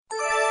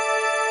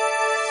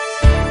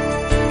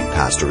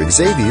Pastor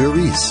Xavier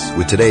Reese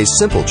with today's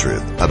simple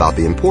truth about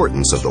the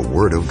importance of the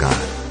Word of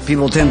God.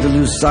 People tend to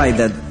lose sight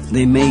that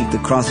they make the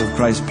cross of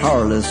Christ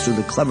powerless through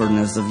the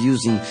cleverness of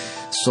using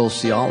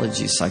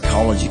sociology,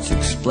 psychology to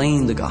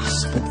explain the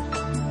gospel.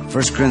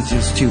 1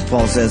 Corinthians 2,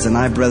 Paul says, "And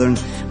I, brethren,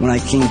 when I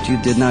came to you,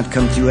 did not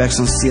come to you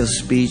excellency of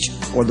speech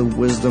or the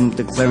wisdom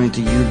declaring to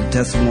you the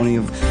testimony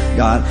of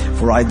God,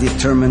 for I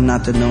determined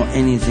not to know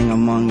anything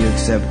among you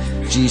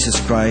except Jesus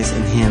Christ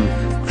and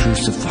Him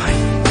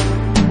crucified."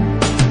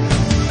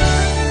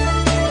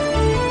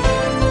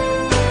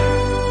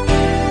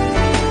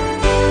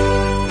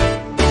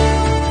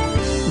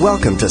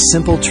 Welcome to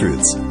Simple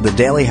Truths, the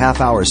daily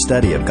half-hour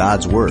study of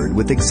God's Word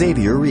with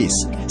Xavier Reese,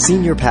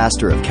 Senior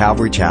Pastor of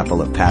Calvary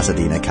Chapel of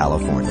Pasadena,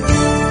 California.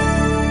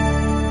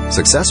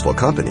 Successful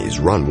companies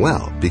run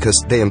well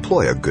because they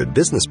employ a good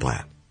business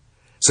plan.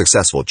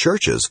 Successful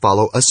churches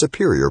follow a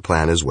superior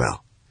plan as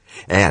well.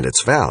 And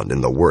it's found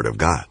in the Word of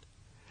God.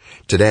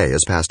 Today,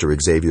 as Pastor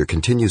Xavier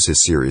continues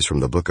his series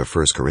from the book of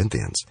 1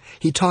 Corinthians,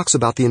 he talks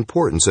about the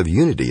importance of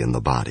unity in the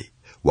body,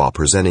 while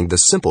presenting the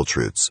simple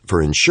truths for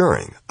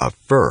ensuring a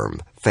firm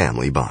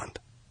family bond.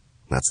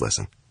 Let's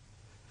listen.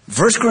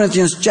 1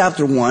 Corinthians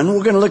chapter 1,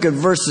 we're going to look at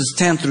verses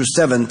 10 through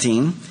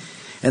 17.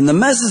 And the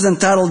message is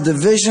entitled,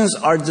 "Divisions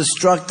Are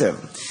Destructive."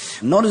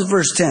 Notice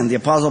verse 10. The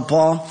Apostle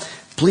Paul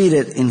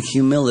pleaded in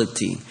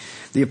humility.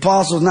 The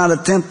apostle is not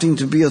attempting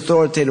to be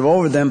authoritative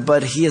over them,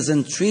 but he is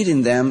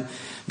entreating them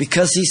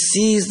because he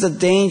sees the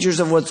dangers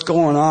of what's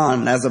going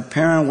on as a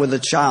parent with a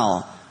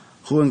child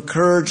who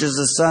encourages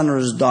his son or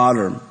his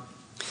daughter.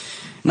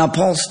 Now,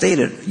 Paul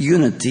stated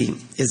unity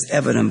is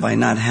evident by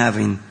not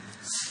having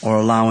or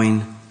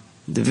allowing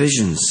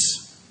divisions.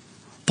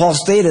 Paul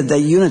stated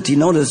that unity,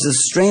 notice,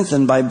 is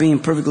strengthened by being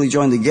perfectly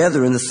joined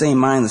together in the same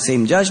mind, the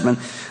same judgment.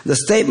 The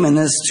statement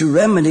is to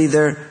remedy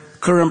their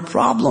current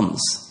problems.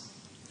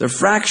 They're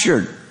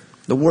fractured.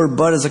 The word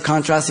 "but" is a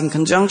contrasting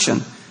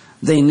conjunction.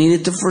 They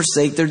needed to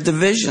forsake their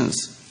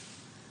divisions.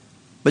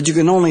 But you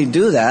can only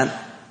do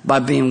that by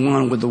being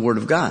one with the Word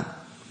of God.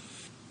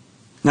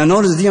 Now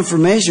notice the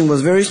information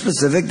was very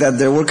specific that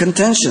there were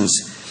contentions.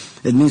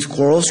 It means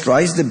quarrels,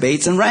 strifes,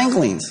 debates, and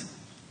wranglings.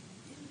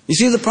 You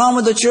see the problem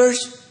with the church?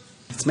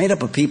 It's made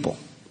up of people.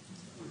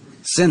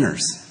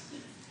 Sinners.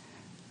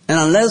 And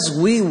unless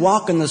we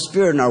walk in the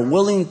Spirit and are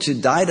willing to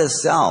die to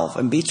self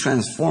and be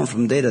transformed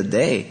from day to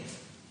day,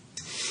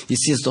 you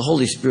see, it's the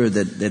Holy Spirit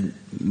that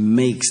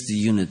makes the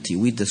unity.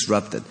 We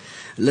disrupt it.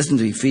 Listen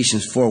to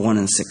Ephesians 4,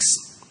 1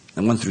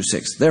 through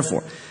 6.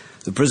 Therefore,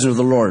 the prisoner of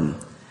the Lord,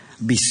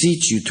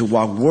 beseech you to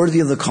walk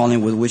worthy of the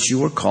calling with which you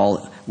were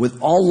called, with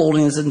all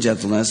lowliness and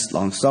gentleness,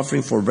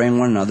 long-suffering, forbearing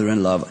one another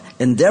in love,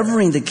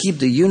 endeavoring to keep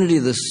the unity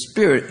of the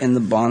Spirit in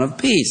the bond of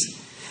peace.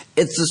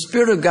 It's the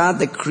Spirit of God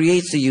that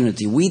creates the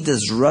unity. We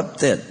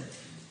disrupt it.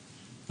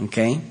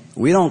 Okay?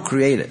 We don't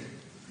create it.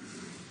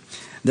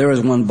 There is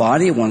one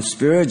body, one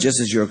Spirit, just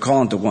as you are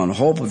called into one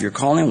hope of your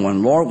calling,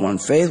 one Lord, one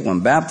faith,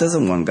 one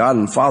baptism, one God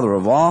and Father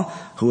of all,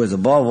 who is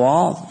above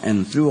all,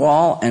 and through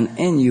all, and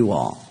in you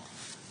all.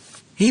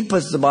 He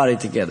puts the body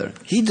together.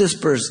 He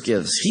disperses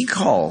gifts. He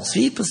calls.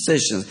 He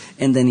positions.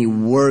 And then He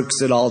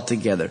works it all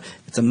together.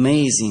 It's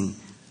amazing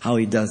how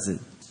He does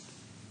it.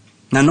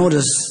 Now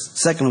notice,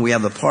 second, we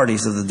have the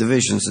parties of the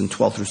divisions in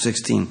 12 through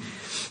 16.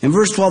 In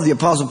verse 12, the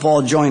Apostle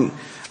Paul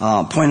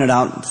pointed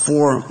out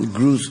four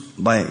groups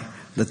by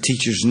the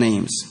teachers'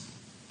 names.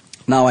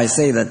 Now I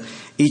say that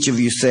each of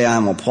you say, "I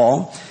am of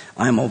Paul,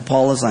 I am of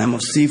Apollos, I am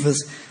of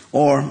Cephas,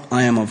 or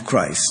I am of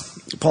Christ."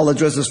 Paul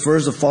addresses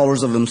first the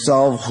followers of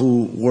himself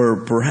who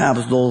were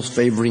perhaps those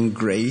favoring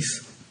grace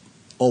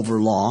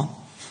over law.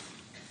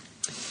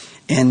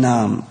 And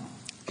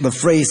the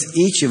phrase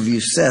 "each of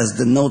you says"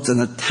 denotes an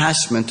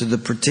attachment to the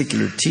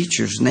particular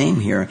teacher's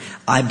name here.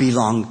 I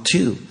belong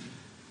to.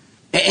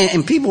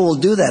 And people will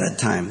do that at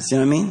times, you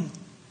know what I mean?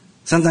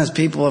 Sometimes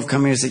people have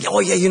come here and said, "Oh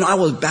yeah, I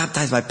was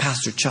baptized by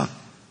Pastor Chuck."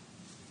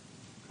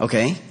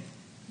 Okay?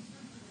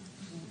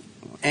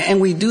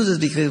 And we do this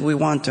because we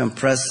want to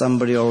impress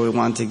somebody or we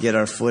want to get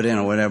our foot in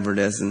or whatever it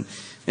is. And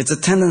it's a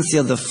tendency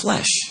of the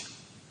flesh.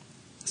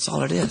 That's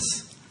all it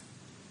is.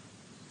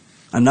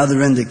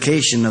 Another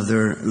indication of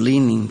their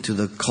leaning to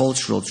the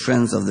cultural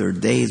trends of their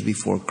days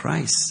before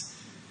Christ.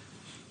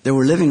 They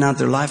were living out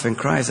their life in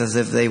Christ as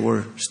if they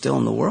were still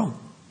in the world.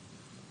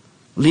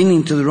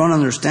 Leaning to their own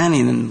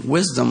understanding and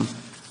wisdom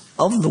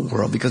of the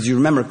world. Because you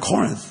remember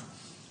Corinth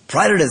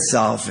prided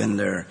itself in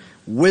their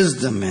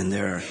wisdom and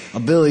their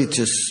ability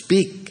to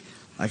speak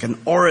like an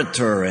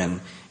orator, and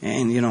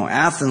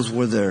Athens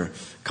were their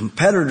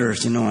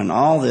competitors, and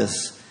all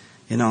this,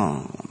 they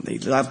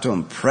love to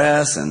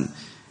impress. And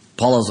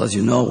Apollos, as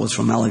you know, was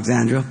from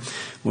Alexandria,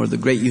 where the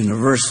great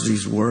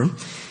universities were,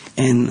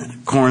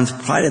 and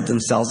Corinth prided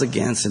themselves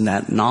against in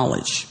that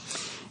knowledge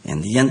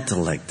and the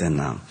intellect.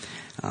 And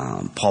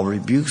Paul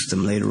rebukes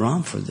them later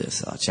on for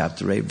this,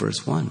 chapter 8,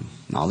 verse 1.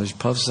 Knowledge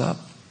puffs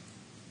up.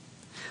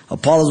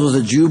 Apollos was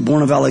a Jew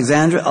born of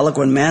Alexandria,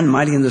 eloquent man,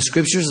 mighty in the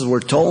scriptures, as we're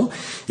told.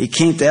 He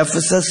came to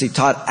Ephesus. He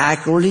taught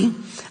accurately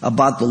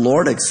about the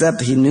Lord,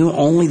 except he knew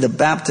only the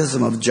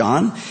baptism of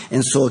John.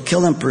 And so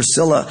Aquila and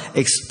Priscilla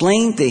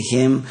explained to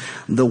him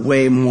the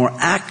way more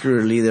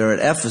accurately there at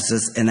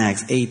Ephesus in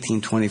Acts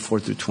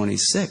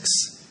 18:24-26.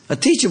 A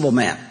teachable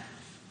man.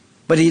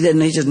 But he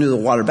just knew the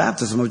water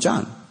baptism of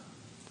John.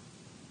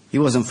 He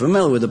wasn't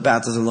familiar with the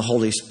baptism of the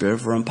Holy Spirit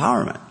for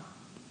empowerment.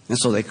 And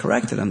so they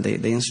corrected him.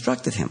 They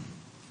instructed him.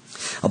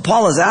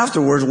 Apollos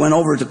afterwards went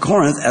over to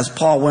Corinth as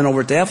Paul went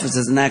over to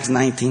Ephesus in Acts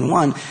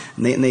 19:1.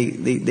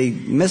 They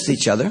missed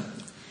each other.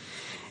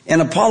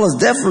 And Apollos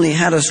definitely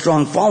had a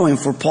strong following,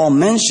 for Paul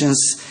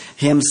mentions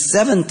him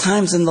 7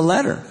 times in the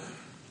letter.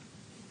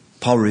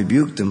 Paul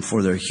rebuked them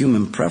for their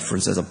human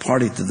preference as a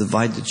party to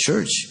divide the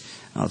church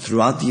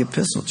throughout the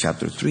epistle,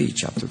 chapter 3,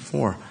 chapter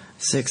 4,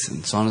 6,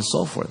 and so on and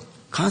so forth,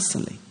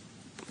 constantly.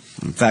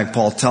 In fact,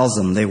 Paul tells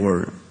them they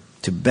were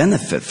to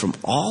benefit from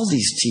all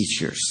these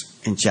teachers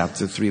in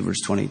chapter 3,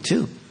 verse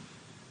 22.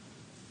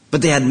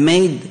 But they had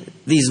made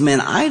these men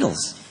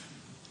idols.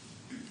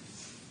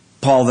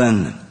 Paul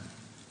then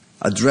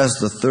addressed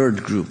the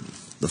third group,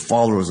 the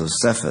followers of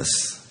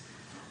Cephas.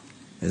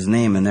 His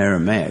name in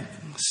Aramaic,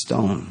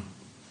 stone.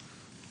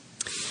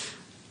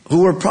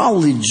 Who were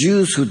probably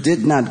Jews who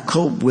did not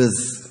cope with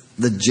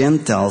the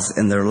Gentiles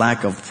and their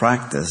lack of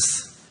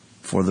practice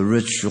for the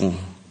ritual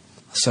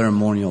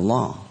ceremonial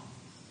law.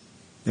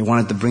 They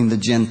wanted to bring the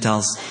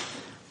Gentiles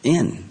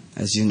in.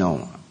 As you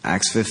know,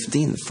 Acts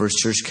 15, the first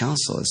church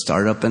council, it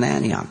started up in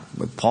Antioch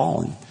with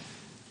Paul and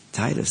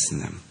Titus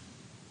and them.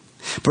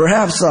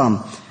 Perhaps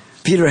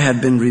Peter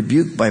had been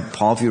rebuked by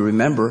Paul, if you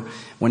remember,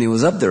 when he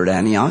was up there at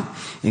Antioch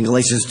in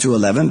Galatians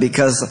 2:11,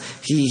 because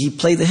he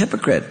played the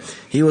hypocrite.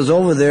 He was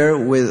over there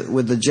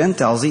with the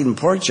Gentiles eating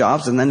pork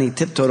chops, and then he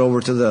tiptoed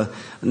over to the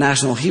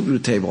national Hebrew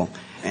table.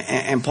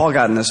 And Paul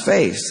got in his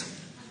face.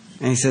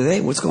 And he said,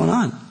 hey, what's going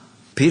on?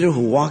 Peter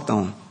who walked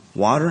on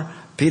water,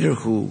 Peter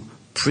who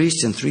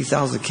preached and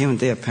 3,000 came on the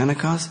day of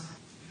Pentecost.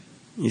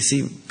 You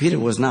see, Peter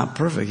was not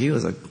perfect. He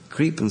was a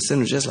creep and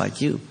sinner just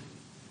like you.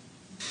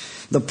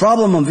 The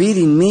problem of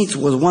eating meats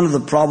was one of the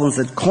problems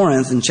at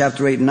Corinth in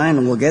chapter 8 and 9,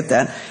 and we'll get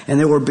that. And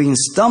they were being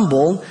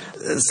stumbled.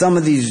 Some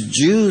of these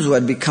Jews who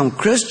had become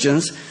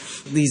Christians,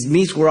 these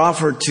meats were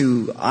offered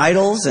to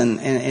idols,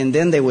 and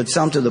then they would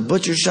sell them to the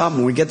butcher shop.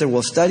 When we get there,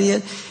 we'll study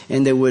it.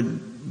 And they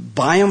would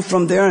buy them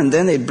from there, and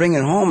then they'd bring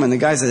it home. And the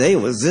guy said, hey,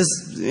 was this?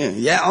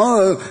 Yeah,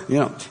 oh, you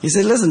know. He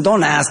said, listen,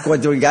 don't ask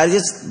what we got.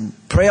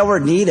 Just pray over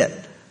it and eat it.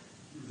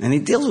 And he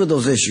deals with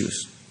those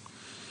issues.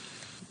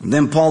 And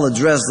then Paul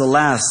addressed the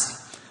last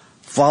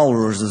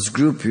followers, this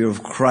group here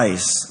of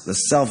Christ, the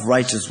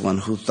self-righteous one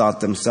who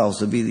thought themselves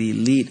to be the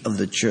elite of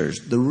the church,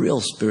 the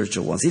real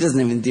spiritual ones. He doesn't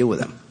even deal with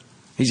them.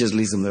 He just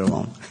leaves them there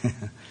alone.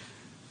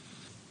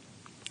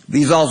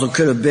 These also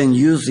could have been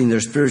using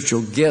their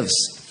spiritual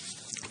gifts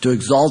to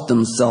exalt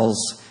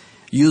themselves,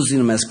 using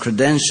them as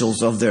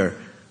credentials of their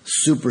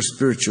super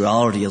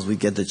spirituality as we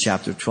get to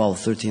chapter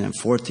 12, 13, and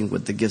 14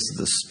 with the gifts of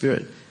the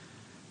Spirit.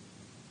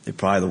 They're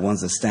probably the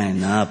ones that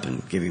stand up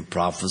and giving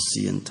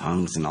prophecy and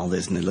tongues and all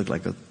this, and they look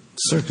like a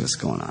circus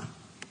going on.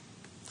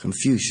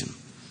 Confusion.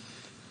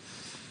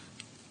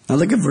 Now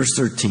look at verse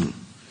 13.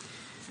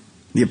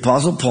 The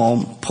Apostle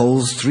Paul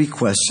posed 3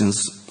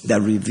 questions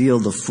that reveal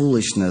the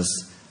foolishness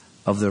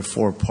of their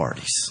 4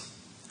 parties.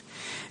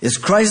 Is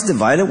Christ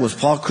divided? Was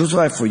Paul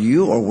crucified for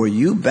you, or were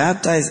you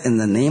baptized in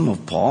the name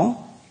of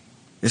Paul?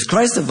 Is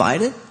Christ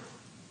divided?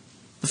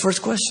 The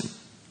first question.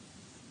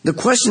 The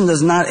question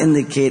does not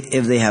indicate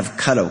if they have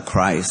cut up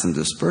Christ and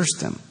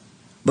dispersed him,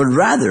 but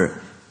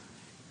rather,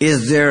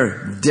 is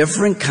there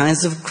different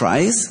kinds of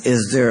Christ?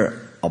 Is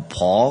there a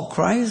Paul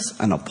Christ,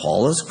 an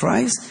Apollos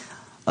Christ,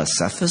 a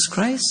Cephas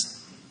Christ?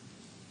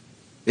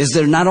 Is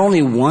there not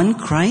only one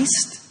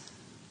Christ?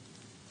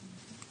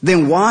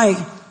 Then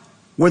why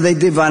were they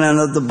dividing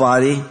up the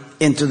body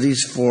into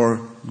these 4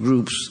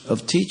 groups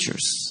of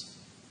teachers?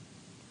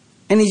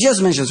 And he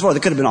just mentions 4.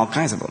 There could have been all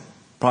kinds of them.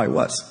 Probably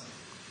was.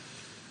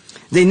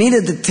 They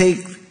needed to take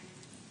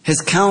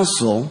his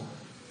counsel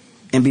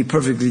and be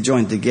perfectly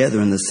joined together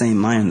in the same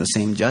mind and the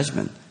same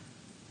judgment,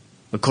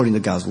 according to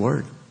God's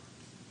word.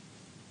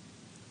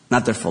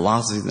 Not their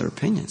philosophies and their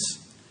opinions.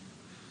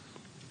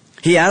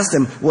 He asked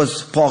them,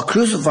 was Paul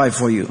crucified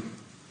for you?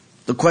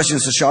 The question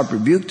is a sharp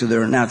rebuke to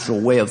their natural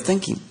way of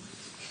thinking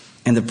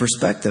and the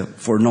perspective,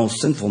 for no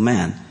sinful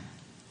man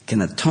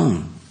can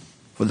atone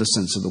for the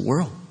sins of the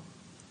world.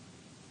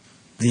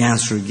 The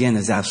answer again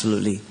is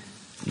absolutely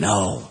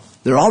no.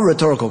 They're all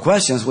rhetorical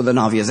questions with an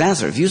obvious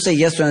answer. If you say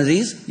yes to one of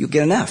these, you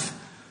get an F.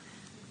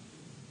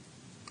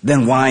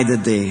 Then why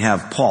did they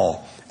have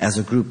Paul as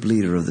a group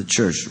leader of the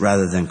church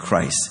rather than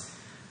Christ,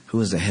 who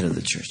is the head of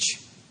the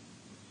church?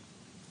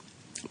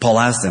 Paul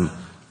asked them,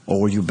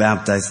 or were you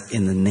baptized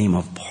in the name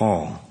of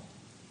Paul?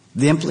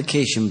 The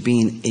implication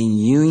being in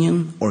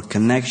union or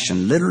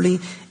connection, literally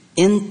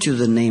into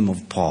the name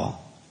of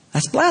Paul.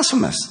 That's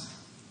blasphemous.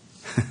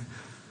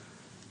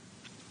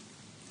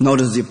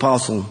 Notice the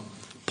Apostle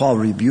Paul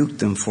rebuked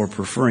them for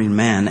preferring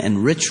man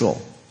and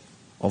ritual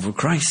over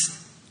Christ.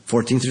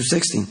 14 through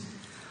 16.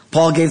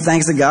 Paul gave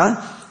thanks to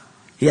God.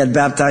 He had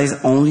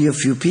baptized only a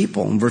few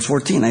people. In verse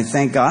 14, I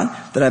thank God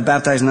that I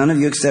baptized none of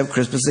you except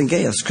Crispus and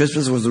Gaius.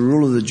 Crispus was the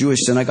ruler of the Jewish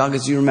synagogue,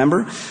 as you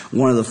remember,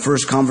 one of the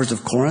first converts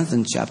of Corinth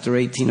in chapter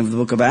 18 of the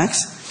book of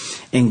Acts.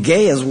 And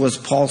Gaius was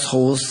Paul's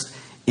host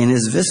in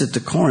his visit to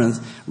Corinth.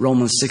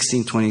 Romans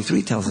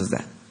 16:23 tells us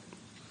that.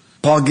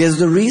 Paul gives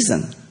the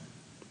reason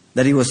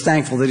that he was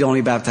thankful that he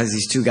only baptized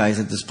these two guys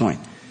at this point.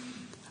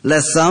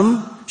 Lest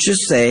some should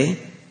say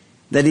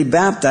that he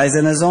baptized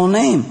in his own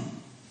name.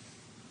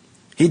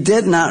 He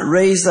did not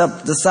raise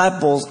up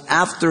disciples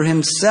after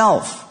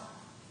himself.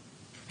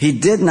 He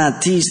did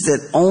not teach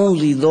that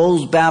only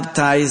those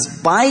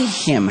baptized by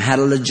him had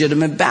a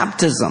legitimate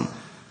baptism.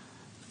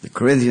 The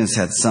Corinthians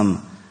had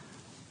some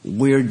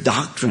weird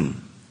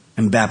doctrine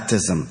in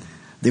baptism.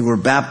 They were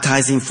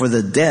baptizing for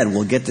the dead.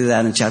 We'll get to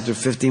that in chapter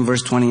 15,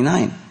 verse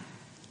 29.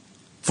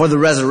 For the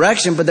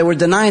resurrection, but they were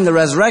denying the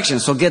resurrection.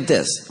 So get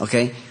this,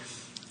 okay?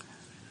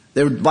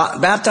 They were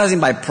baptizing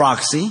by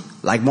proxy,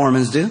 like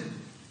Mormons do,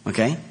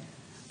 okay?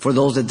 For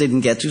those that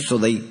didn't get to, so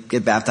they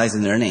get baptized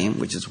in their name,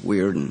 which is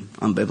weird and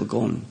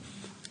unbiblical, and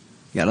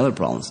you got other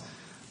problems.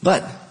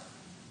 But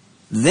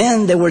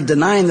then they were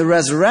denying the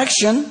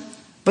resurrection,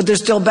 but they're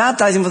still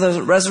baptizing for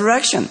the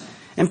resurrection.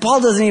 And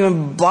Paul doesn't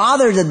even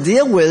bother to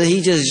deal with it.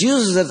 He just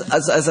uses it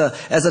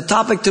as a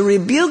topic to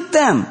rebuke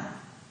them.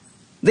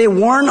 They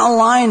weren't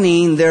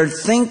aligning their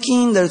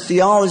thinking, their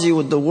theology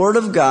with the Word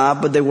of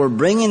God, but they were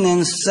bringing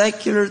in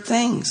secular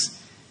things.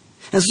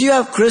 And so you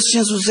have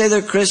Christians who say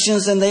they're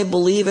Christians and they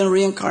believe in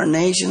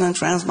reincarnation and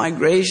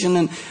transmigration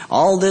and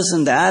all this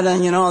and that.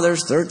 And,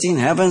 there's 13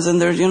 heavens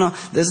and there's,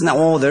 this and that.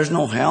 Oh, there's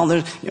no hell.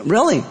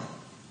 Really?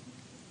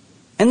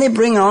 And they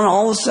bring on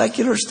all the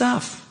secular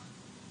stuff.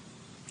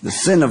 The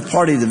sin of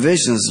party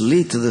divisions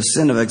lead to the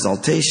sin of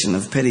exaltation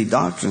of petty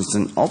doctrines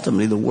and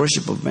ultimately the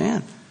worship of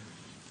man.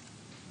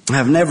 I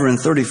have never in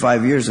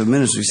 35 years of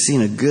ministry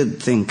seen a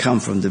good thing come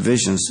from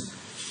divisions.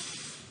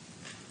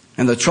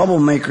 And the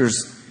troublemakers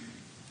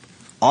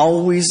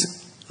always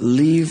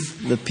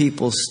leave the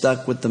people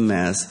stuck with the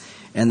mess.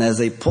 And as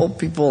they pull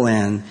people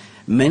in,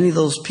 many of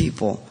those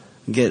people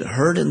get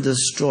hurt and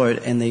destroyed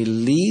and they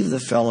leave the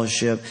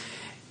fellowship,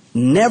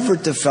 never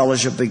to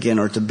fellowship again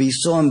or to be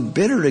so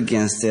embittered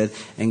against it.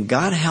 And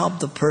God help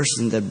the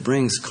person that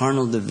brings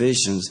carnal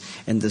divisions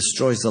and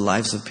destroys the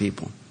lives of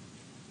people.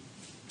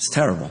 It's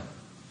terrible.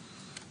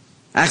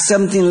 Acts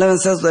 17:11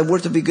 says that we're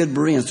to be good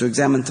Bereans, to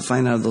examine to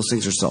find out if those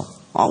things are so.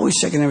 Always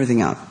checking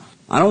everything out.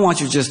 I don't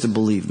want you just to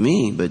believe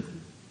me, but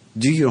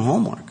do your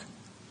homework.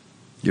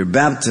 Your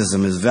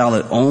baptism is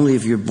valid only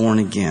if you're born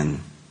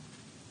again.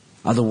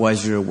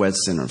 Otherwise, you're a wet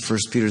sinner. 1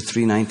 Peter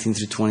 3:19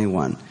 through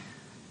 21.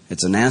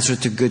 It's an answer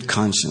to good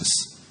conscience.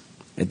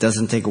 It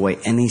doesn't take away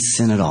any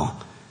sin at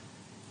all.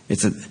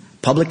 It's a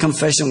public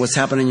confession of what's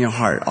happened in your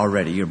heart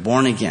already. You're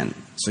born again.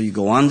 So you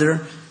go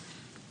under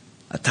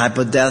a type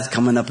of death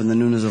coming up in the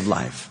newness of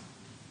life.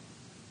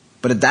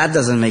 But if that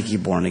doesn't make you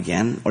born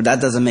again, or that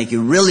doesn't make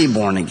you really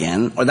born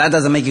again, or that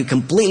doesn't make you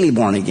completely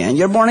born again,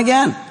 you're born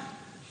again.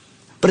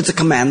 But it's a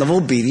command of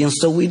obedience,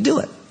 so we do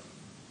it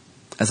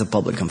as a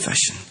public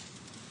confession.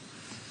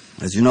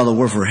 As you know, the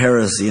word for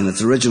heresy in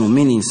its original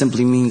meaning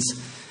simply means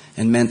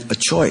and meant a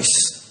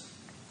choice.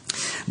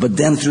 But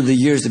then through the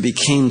years it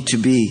became to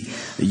be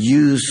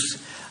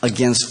used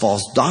against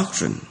false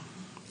doctrine.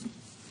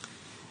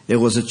 It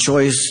was a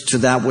choice to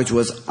that which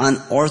was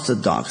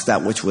unorthodox,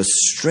 that which was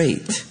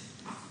straight.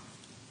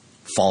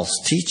 False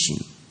teaching.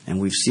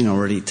 And we've seen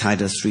already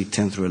Titus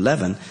 3:10 through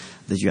 11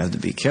 that you have to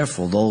be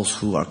careful. Those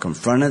who are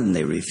confronted and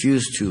they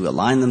refuse to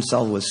align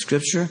themselves with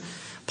Scripture,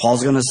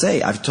 Paul's going to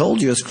say, I've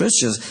told you as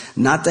Christians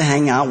not to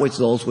hang out with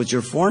those which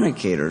are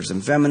fornicators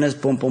and feminists,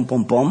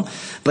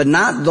 but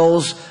not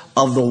those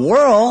of the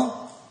world,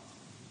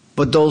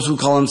 but those who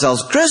call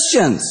themselves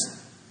Christians.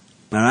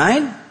 All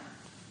right?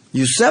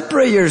 You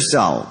separate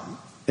yourself.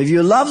 If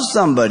you love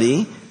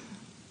somebody,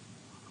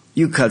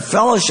 you cut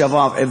fellowship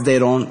off if they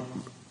don't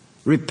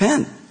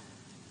repent.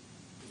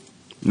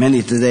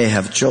 Many today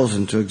have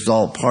chosen to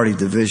exalt party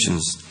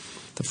divisions,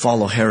 to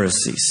follow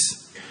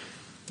heresies,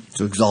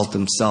 to exalt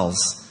themselves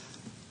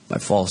by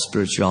false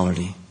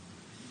spirituality.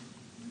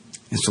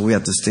 And so we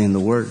have to stay in the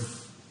Word.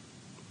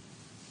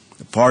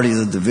 The parties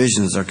of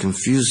divisions are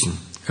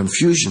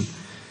confusion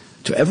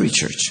to every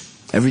church,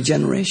 every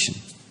generation.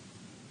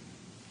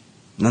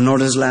 Now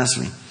notice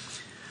lastly,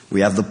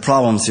 we have the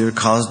problems here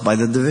caused by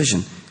the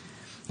division.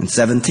 In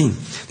 17,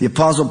 the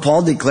Apostle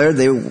Paul declared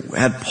they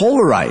had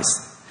polarized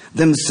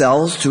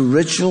themselves to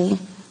ritual,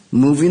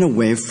 moving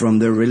away from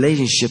their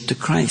relationship to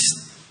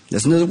Christ.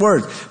 Listen to the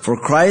word. For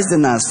Christ did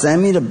not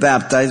send me to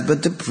baptize,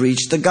 but to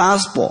preach the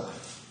gospel.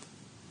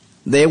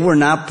 They were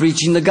not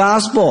preaching the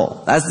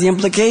gospel. That's the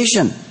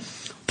implication.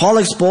 Paul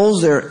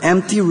exposed their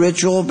empty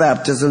ritual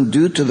baptism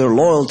due to their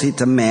loyalty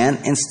to man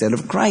instead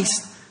of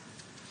Christ.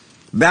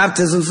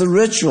 Baptism is a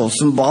ritual,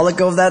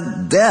 symbolic of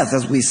that death,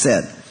 as we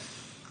said.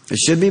 It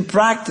should be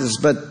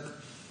practiced, but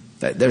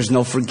there's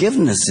no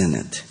forgiveness in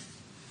it.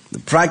 The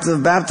practice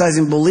of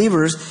baptizing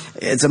believers,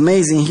 it's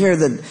amazing here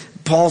that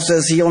Paul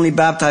says he only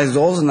baptized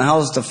those in the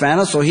house of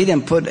Stephanas, so he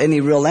didn't put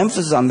any real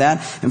emphasis on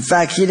that. In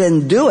fact, he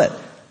didn't do it.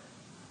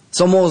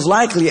 So most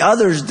likely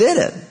others did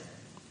it.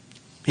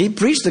 He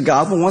preached the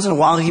gospel. Once in a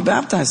while he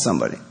baptized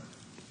somebody.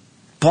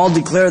 Paul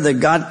declared that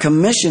God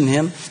commissioned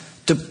him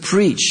to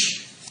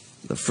preach.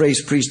 The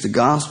phrase preach the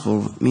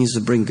gospel means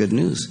to bring good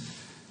news.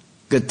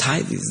 Good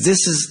tidings.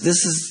 This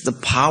is the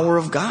power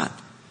of God.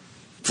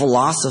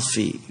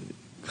 Philosophy,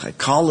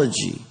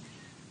 psychology.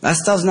 That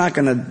stuff's not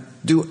going to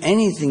do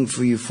anything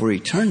for you for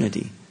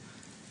eternity,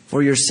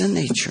 for your sin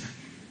nature.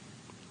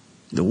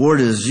 The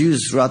word is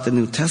used throughout the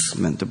New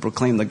Testament to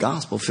proclaim the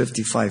gospel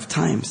 55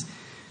 times.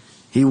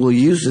 He will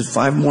use it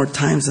 5 more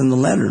times in the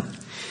letter.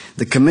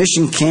 The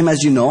commission came,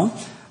 as you know,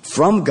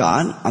 from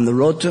God on the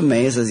road to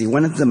Emmaus as he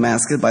went into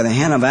Damascus by the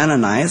hand of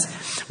Ananias,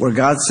 where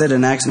God said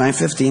in Acts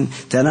 9:15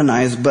 to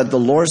Ananias, "But the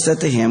Lord said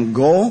to him,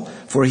 Go,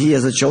 for he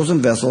is a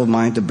chosen vessel of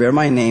mine to bear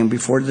my name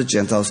before the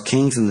Gentiles,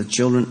 kings, and the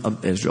children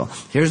of Israel."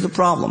 Here's the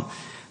problem.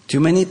 Too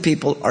many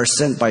people are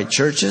sent by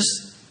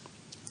churches,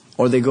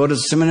 or they go to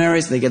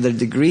seminaries, they get their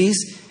degrees,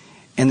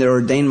 and they're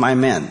ordained by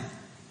men.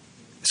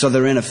 So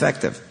they're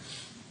ineffective.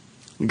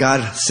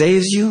 God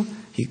saves you,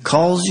 He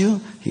calls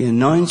you, He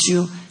anoints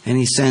you, and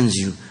He sends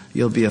you.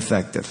 You'll be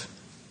effective.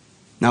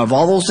 Now, if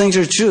all those things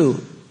are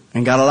true,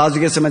 and God allows you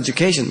to get some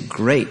education,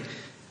 great.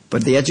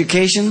 But the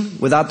education,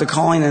 without the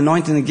calling and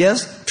anointing the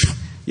gifts,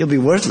 you'll be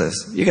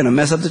worthless. You're going to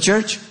mess up the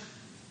church.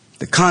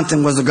 The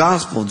content was the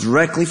gospel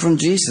directly from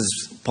Jesus.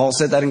 Paul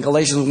said that in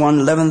Galatians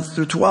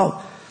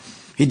 1:11-12.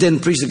 He didn't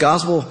preach the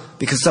gospel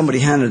because somebody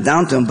handed it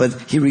down to him, but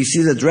he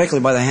received it directly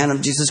by the hand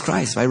of Jesus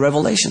Christ, by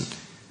revelation.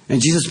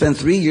 And Jesus spent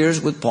 3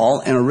 years with Paul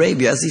in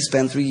Arabia as he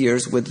spent 3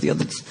 years with the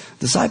other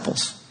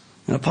disciples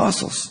and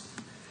apostles.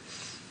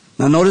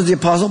 Now notice the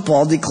Apostle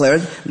Paul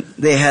declared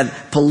they had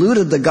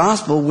polluted the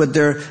gospel with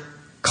their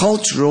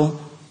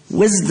cultural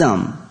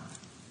wisdom.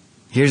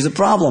 Here's the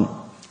problem.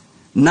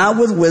 Not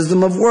with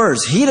wisdom of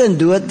words. He didn't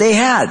do it, they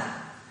had.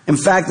 In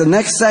fact, the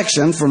next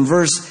section from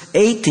verse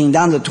 18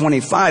 down to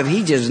 25,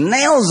 he just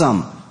nails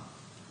them.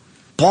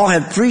 Paul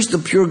had preached the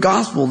pure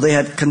gospel. They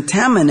had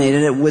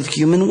contaminated it with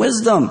human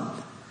wisdom.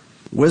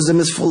 Wisdom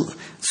is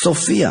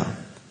Sophia.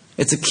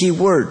 It's a key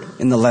word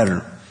in the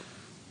letter.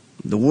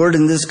 The word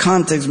in this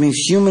context means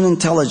human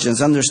intelligence,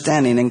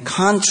 understanding, in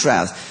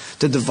contrast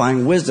to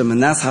divine wisdom.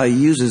 And that's how he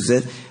uses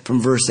it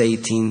from verse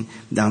 18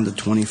 down to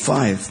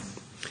 25.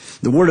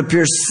 The word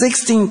appears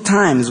 16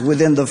 times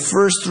within the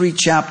first 3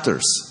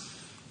 chapters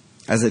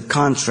as it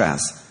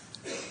contrasts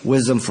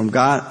wisdom from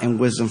God and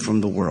wisdom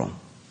from the world.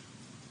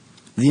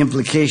 The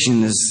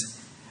implication is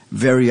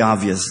very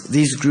obvious.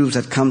 These groups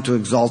had come to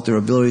exalt their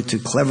ability to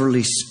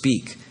cleverly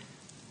speak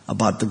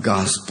about the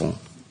gospel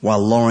while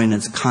lowering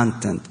its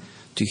content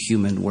to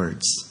human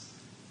words.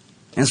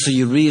 And so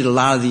you read a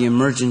lot of the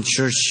emergent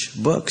church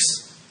books,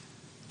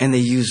 and they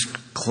use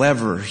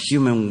clever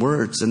human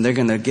words, and they're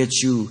going to get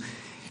you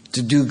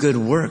to do good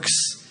works,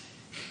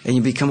 and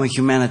you become a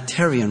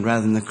humanitarian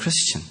rather than a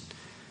Christian.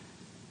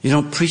 You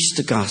don't preach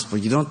the gospel.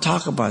 You don't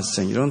talk about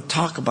sin. You don't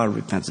talk about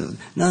repentance.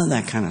 None of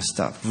that kind of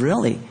stuff.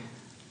 Really?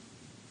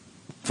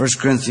 1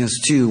 Corinthians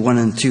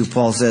 2:1-2,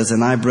 Paul says,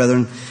 "And I,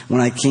 brethren, when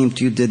I came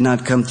to you, did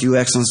not come to you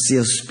excellency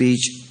of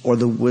speech or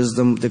the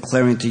wisdom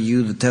declaring to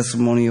you the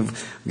testimony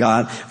of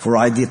God, for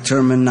I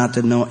determined not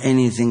to know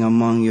anything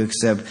among you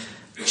except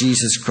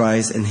Jesus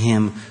Christ and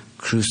Him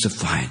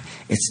crucified."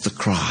 It's the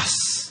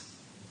cross.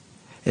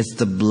 It's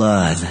the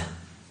blood.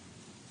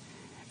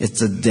 It's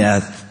the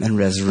death and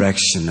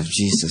resurrection of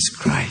Jesus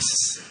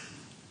Christ.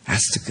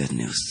 That's the good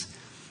news.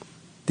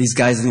 These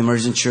guys in the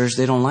emergent church,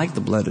 they don't like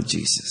the blood of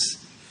Jesus.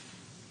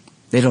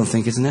 They don't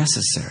think it's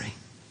necessary.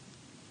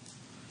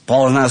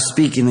 Paul is not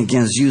speaking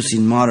against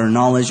using modern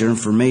knowledge or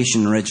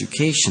information or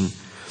education,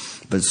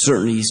 but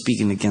certainly he's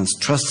speaking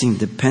against trusting,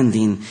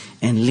 depending,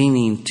 and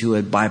leaning to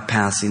it,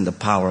 bypassing the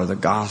power of the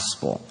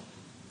gospel.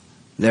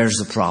 There's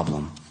the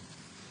problem.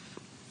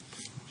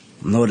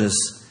 Notice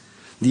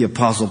the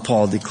Apostle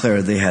Paul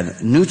declared they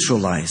had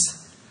neutralized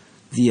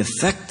the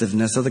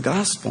effectiveness of the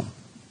gospel,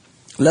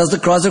 lest the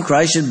cross of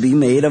Christ should be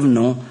made of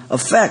no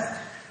effect.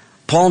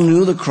 Paul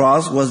knew the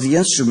cross was the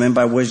instrument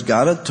by which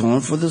God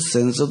atoned for the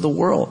sins of the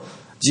world.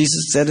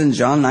 Jesus said in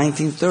John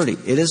 19:30,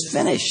 "It is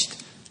finished."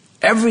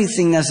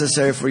 Everything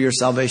necessary for your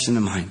salvation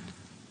and mine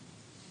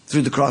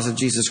through the cross of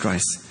Jesus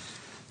Christ.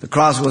 The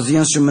cross was the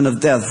instrument of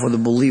death for the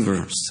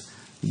believer's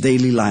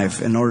daily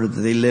life in order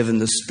that they live in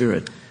the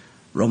Spirit.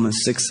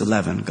 Romans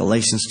 6:11,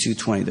 Galatians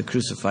 2:20, the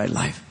crucified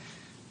life.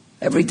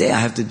 Every day I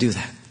have to do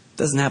that. It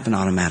doesn't happen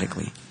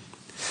automatically.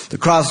 The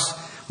cross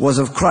was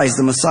of Christ,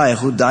 the Messiah,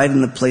 who died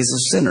in the place of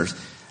sinners.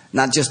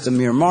 Not just a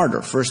mere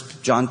martyr.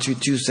 1 John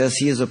 2:2 says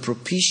he is a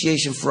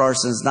propitiation for our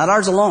sins. Not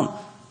ours alone,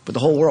 but the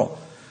whole world.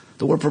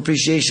 The word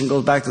propitiation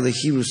goes back to the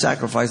Hebrew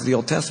sacrifice of the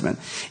Old Testament.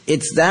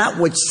 It's that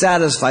which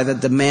satisfies the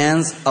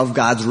demands of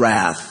God's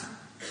wrath.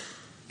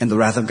 And the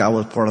wrath of God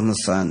was poured on the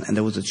Son, and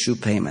there was a true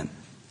payment,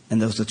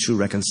 and there was a true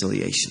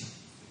reconciliation.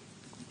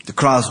 The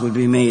cross would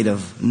be made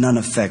of none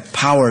effect,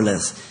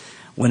 powerless,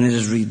 when it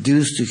is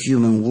reduced to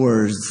human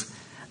words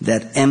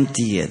that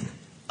empty it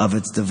of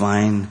its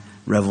divine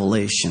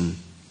revelation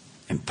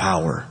and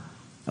power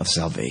of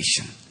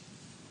salvation.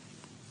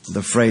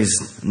 The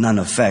phrase none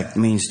effect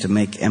means to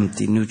make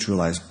empty,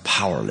 neutralize,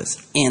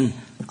 powerless,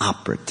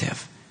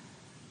 inoperative.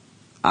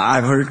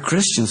 I've heard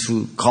Christians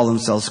who call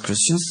themselves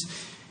Christians,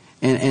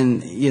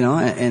 and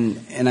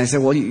I say,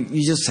 well,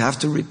 you just have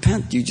to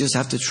repent. You just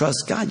have to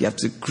trust God. You have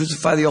to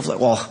crucify the old flesh.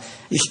 Well,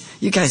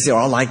 you guys say, oh,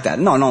 I like that.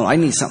 No, I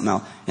need something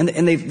else.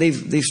 And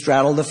they've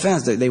straddled the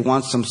fence. They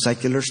want some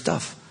secular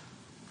stuff.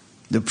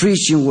 The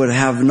preaching would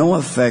have no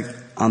effect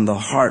on the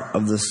heart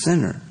of the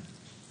sinner.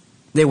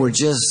 They were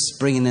just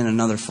bringing in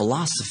another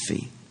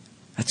philosophy.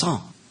 That's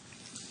all.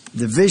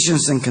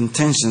 Divisions and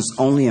contentions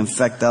only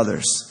infect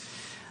others.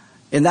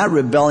 In that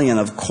rebellion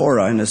of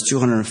Korah and his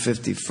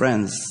 250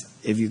 friends,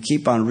 if you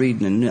keep on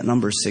reading in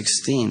number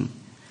 16,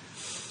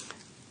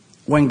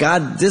 when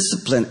God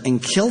disciplined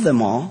and killed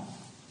them all,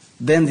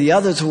 then the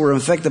others who were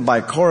infected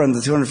by Korah and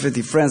the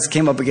 250 friends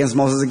came up against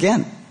Moses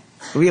again.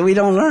 We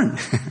don't learn.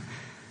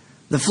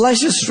 The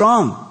flesh is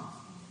strong.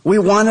 We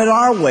want it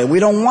our way. We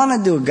don't want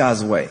to do it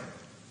God's way.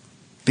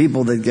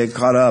 People that get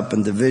caught up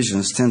in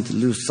divisions tend to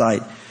lose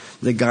sight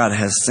that God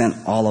has sent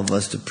all of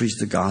us to preach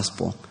the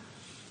gospel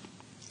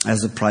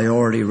as a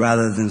priority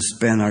rather than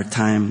spend our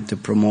time to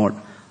promote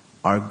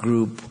our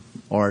group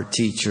or our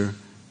teacher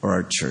or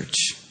our church.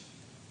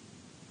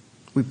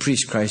 We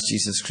preach Christ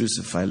Jesus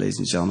crucified, ladies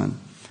and gentlemen.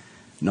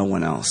 No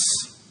one else.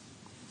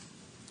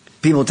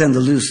 People tend to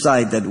lose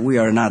sight that we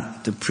are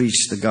not to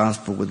preach the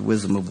gospel with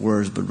wisdom of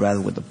words, but rather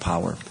with the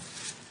power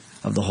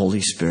of the Holy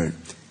Spirit.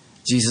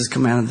 Jesus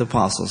commanded the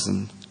apostles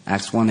in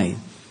Acts 1:8,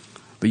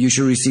 but you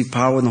shall receive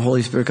power when the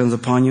Holy Spirit comes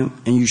upon you,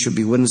 and you shall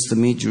be witness to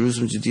me,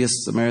 Jerusalem, Judea,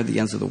 Samaria, the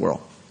ends of the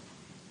world.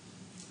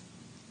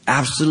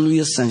 Absolutely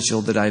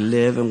essential that I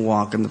live and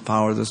walk in the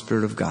power of the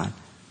Spirit of God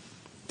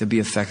to be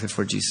effective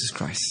for Jesus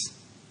Christ.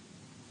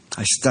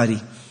 I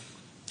study.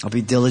 I'll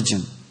be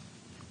diligent.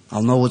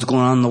 I'll know what's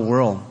going on in the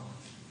world.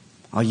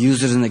 I'll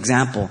use it as an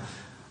example.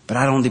 But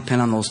I don't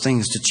depend on those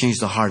things to change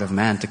the heart of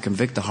man, to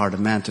convict the heart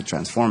of man, to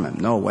transform him.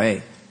 No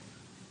way.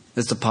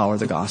 It's the power of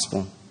the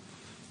gospel.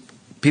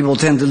 People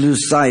tend to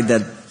lose sight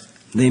that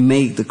they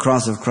make the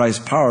cross of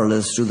Christ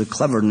powerless through the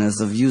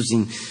cleverness of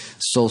using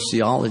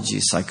sociology,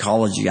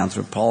 psychology,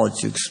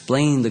 anthropology to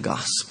explain the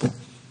gospel.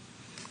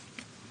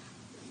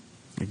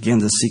 Again,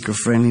 the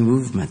seeker-friendly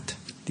movement,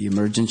 the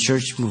emergent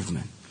church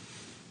movement.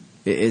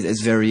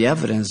 It's very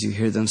evident as you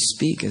hear them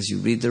speak, as you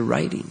read their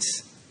writings.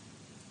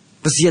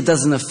 But see, it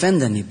doesn't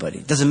offend anybody.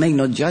 It doesn't make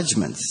no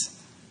judgments.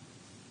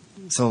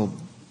 So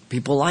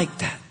people like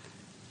that.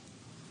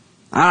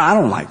 I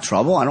don't like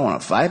trouble. I don't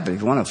want to fight, but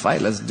if you want to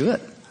fight, let's do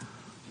it.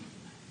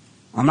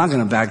 I'm not going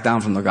to back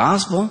down from the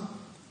gospel.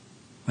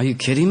 Are you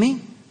kidding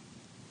me?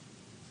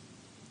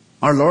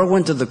 Our Lord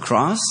went to the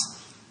cross.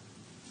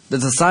 The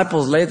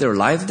disciples laid their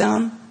life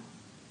down.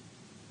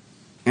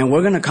 And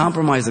we're going to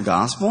compromise the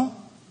gospel?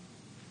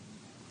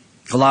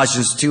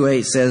 Colossians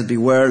 2:8 says,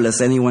 beware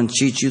lest anyone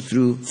cheat you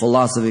through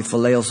philosophy,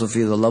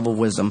 philosophy, the love of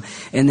wisdom,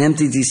 and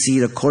empty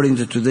deceit according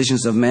to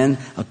traditions of men,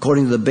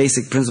 according to the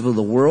basic principle of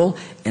the world,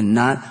 and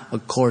not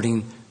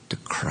according to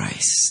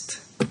Christ.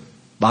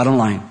 Bottom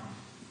line,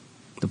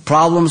 the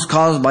problems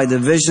caused by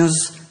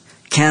divisions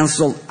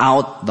cancel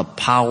out the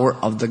power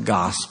of the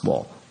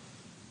gospel.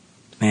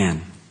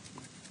 Man,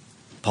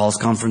 Paul's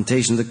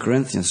confrontation to the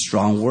Corinthians,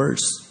 strong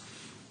words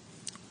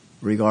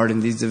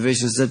regarding these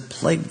divisions that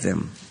plagued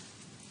them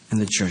in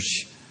the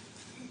church.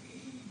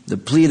 The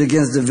plea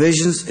against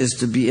divisions is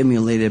to be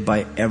emulated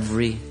by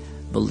every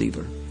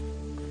believer.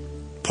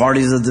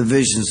 Parties of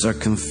divisions are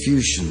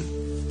confusion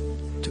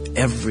to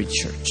every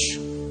church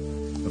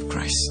of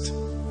Christ.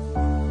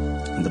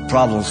 And the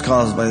problems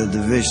caused by the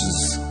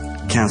divisions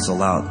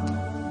cancel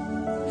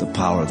out the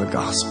power of the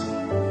gospel.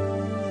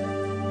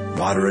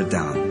 Water it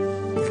down.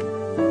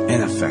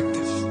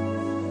 Ineffective.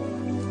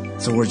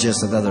 So we're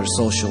just another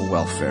social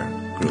welfare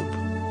group.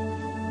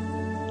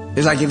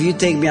 It's like if you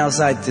take me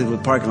outside to the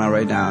parking lot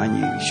right now and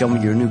you show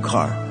me your new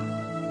car.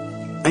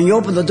 And you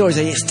open the door and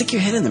say, hey, stick your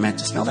head in there, man,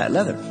 to smell that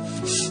leather.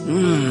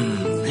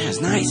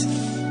 That's nice.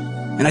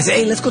 And I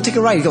say, hey, let's go take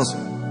a ride. He goes,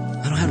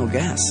 I don't have no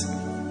gas.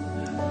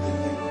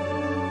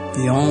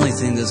 The only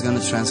thing that's going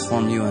to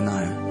transform you and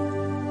I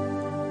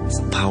is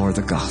the power of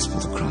the gospel,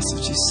 the cross of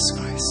Jesus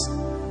Christ.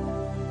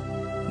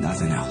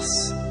 Nothing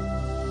else.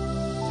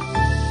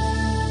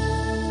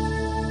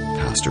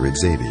 Pastor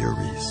Xavier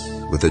Reese,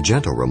 with a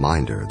gentle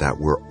reminder that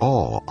we're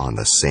all on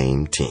the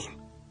same team.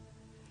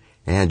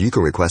 And you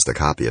can request a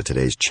copy of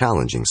today's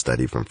challenging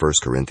study from 1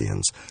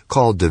 Corinthians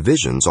called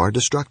Divisions Are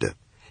Destructive.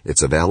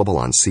 It's available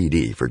on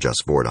CD for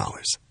just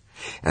 $4.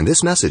 And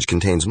this message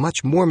contains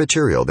much more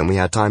material than we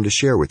had time to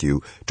share with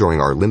you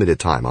during our limited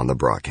time on the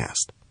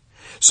broadcast.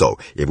 So,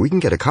 if we can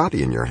get a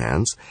copy in your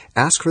hands,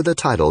 ask for the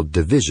title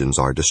Divisions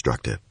Are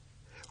Destructive.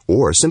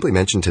 Or simply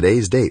mention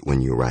today's date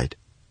when you write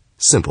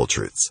Simple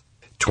Truths,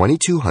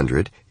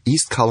 2200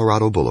 East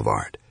Colorado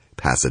Boulevard,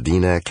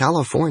 Pasadena,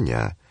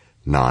 California,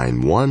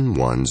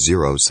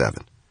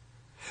 91107.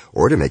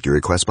 Or to make your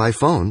request by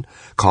phone,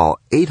 call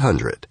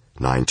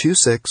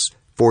 800-926-4600.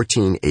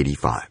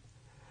 1485.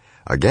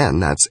 Again,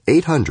 that's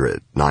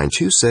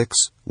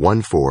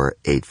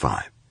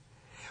 800-926-1485.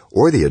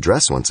 Or the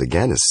address once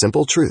again is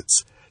Simple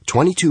Truths,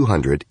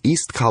 2200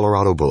 East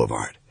Colorado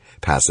Boulevard,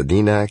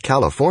 Pasadena,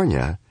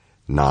 California,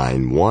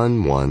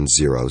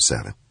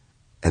 91107.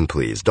 And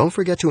please don't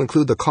forget to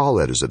include the call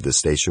letters of this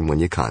station when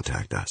you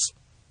contact us.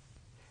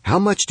 How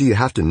much do you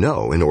have to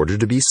know in order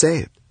to be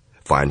saved?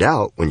 Find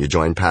out when you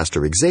join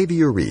Pastor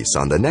Xavier Reese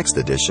on the next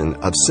edition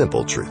of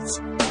Simple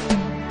Truths.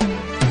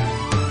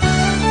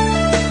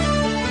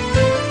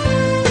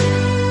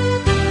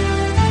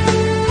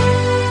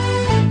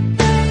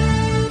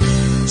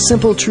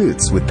 Simple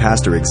Truths with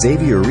Pastor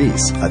Xavier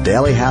Reese, a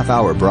daily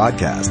half-hour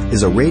broadcast,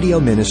 is a radio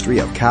ministry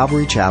of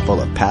Calvary Chapel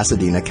of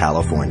Pasadena,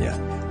 California.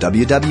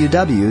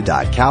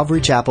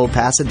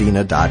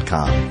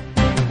 www.calvarychapelpasadena.com.